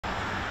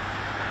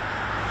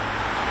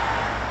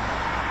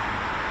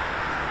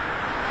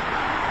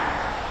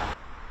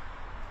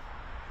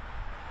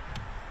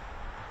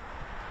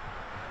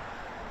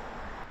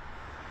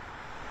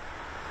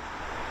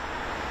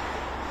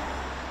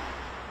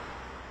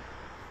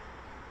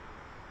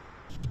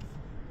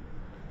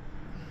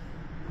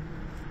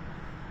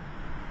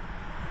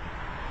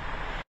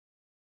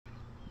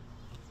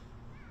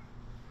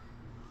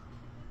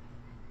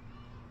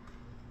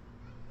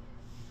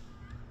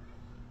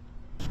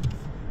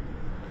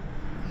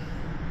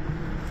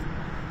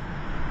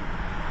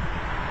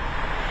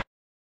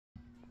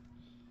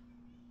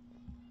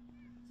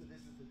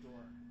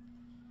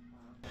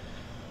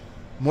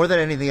More than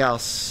anything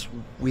else,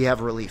 we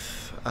have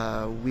relief.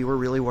 We were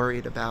really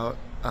worried about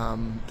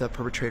the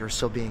perpetrator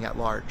still being at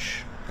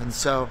large. And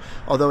so,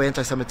 although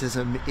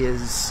anti-Semitism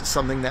is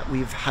something that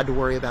we've had to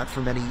worry about for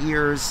many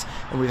years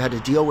and we've had to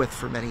deal with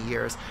for many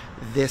years,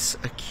 this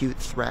acute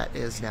threat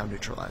is now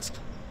neutralized.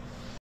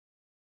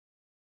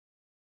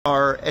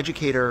 Our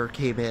educator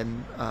came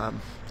in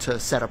to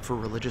set up for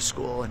religious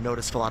school and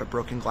noticed a lot of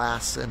broken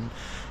glass and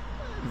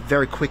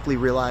very quickly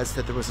realized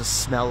that there was a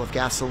smell of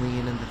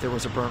gasoline and that there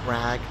was a burnt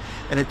rag.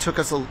 And it took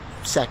us a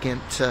second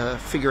to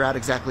figure out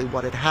exactly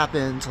what had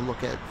happened, to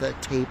look at the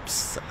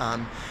tapes.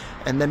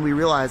 And then we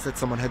realized that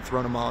someone had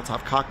thrown a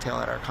Molotov cocktail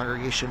at our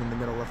congregation in the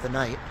middle of the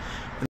night.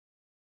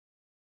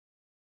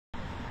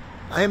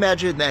 I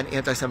imagine that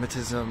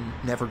anti-Semitism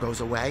never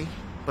goes away,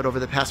 but over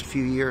the past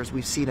few years,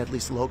 we've seen, at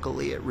least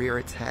locally, it rear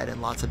its head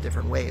in lots of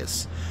different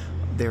ways.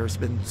 There's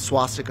been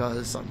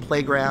swastikas on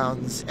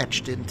playgrounds,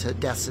 etched into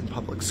desks in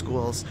public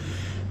schools,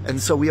 and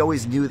so we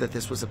always knew that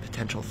this was a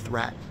potential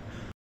threat.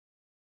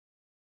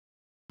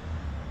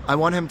 I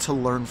want him to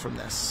learn from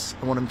this.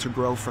 I want him to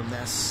grow from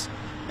this.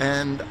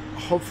 And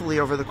hopefully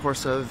over the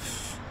course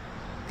of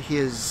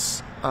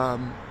his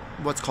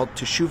what's called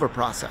teshuvah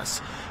process,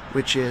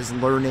 which is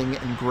learning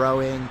and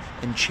growing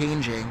and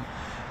changing,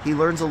 he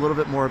learns a little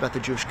bit more about the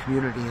Jewish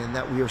community and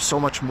that we are so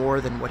much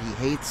more than what he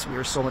hates, we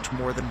are so much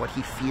more than what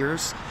he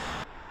fears.